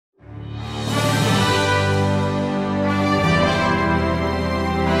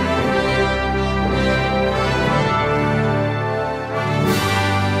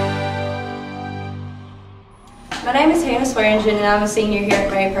My name is Hannah Swearingen and I'm a senior here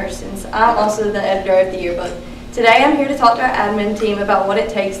at Mary Persons. I'm also the editor of the yearbook. Today I'm here to talk to our admin team about what it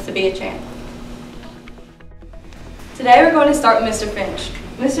takes to be a champ. Today we're going to start with Mr. Finch.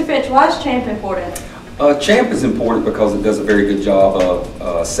 Mr. Finch, why is champ important? Champ is important because it does a very good job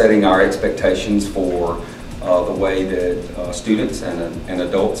of setting our expectations for the way that students and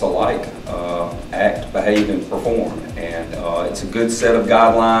adults alike act, behave, and perform. And it's a good set of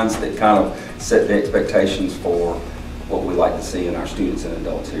guidelines that kind of set the expectations for what we like to see in our students and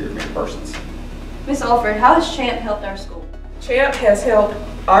adults here at Mary Persons. Ms. Alford, how has CHAMP helped our school? CHAMP has helped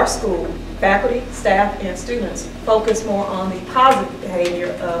our school, faculty, staff, and students focus more on the positive behavior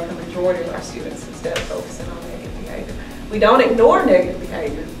of the majority of our students instead of focusing on negative behavior. We don't ignore negative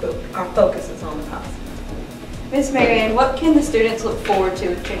behavior, but our focus is on the positive. Ms. Marianne, what can the students look forward to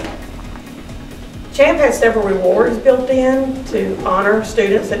with CHAMP? CHAMP has several rewards built in to honor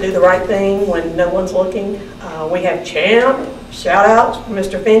students that do the right thing when no one's looking. We have CHAMP, shout outs from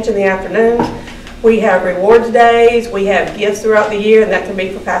Mr. Finch in the afternoon. We have rewards days, we have gifts throughout the year, and that can be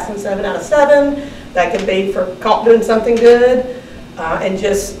for passing 7 out of 7. That can be for doing something good, and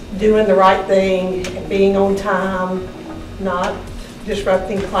just doing the right thing and being on time, not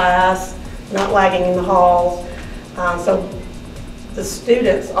disrupting class, not lagging in the halls. So the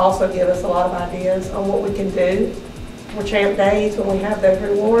students also give us a lot of ideas on what we can do for CHAMP days when we have those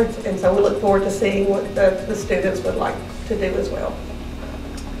rewards, and so we look forward to seeing what the students would like to do as well.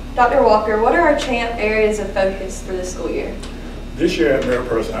 Dr. Walker, what are our CHAMP areas of focus for this school year? This year at Mary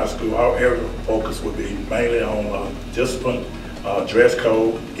Persons High School, our area of focus will be mainly on discipline, dress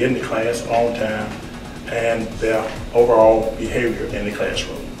code, getting to class on time, and their overall behavior in the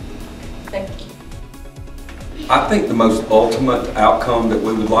classroom. Thank you. I think the most ultimate outcome that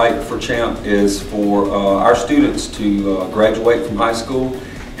we would like for CHAMP is for our students to graduate from high school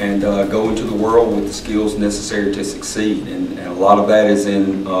and go into the world with the skills necessary to succeed. And a lot of that is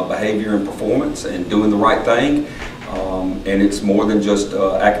in behavior and performance and doing the right thing. And it's more than just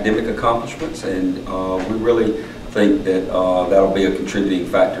academic accomplishments. And we really think that that'll be a contributing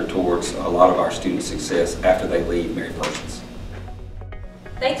factor towards a lot of our students' success after they leave Mary Persons.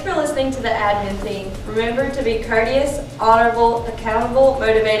 Thanks for listening to the admin team. Remember to be courteous, honorable, accountable,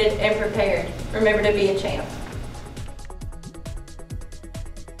 motivated, and prepared. Remember to be a champ.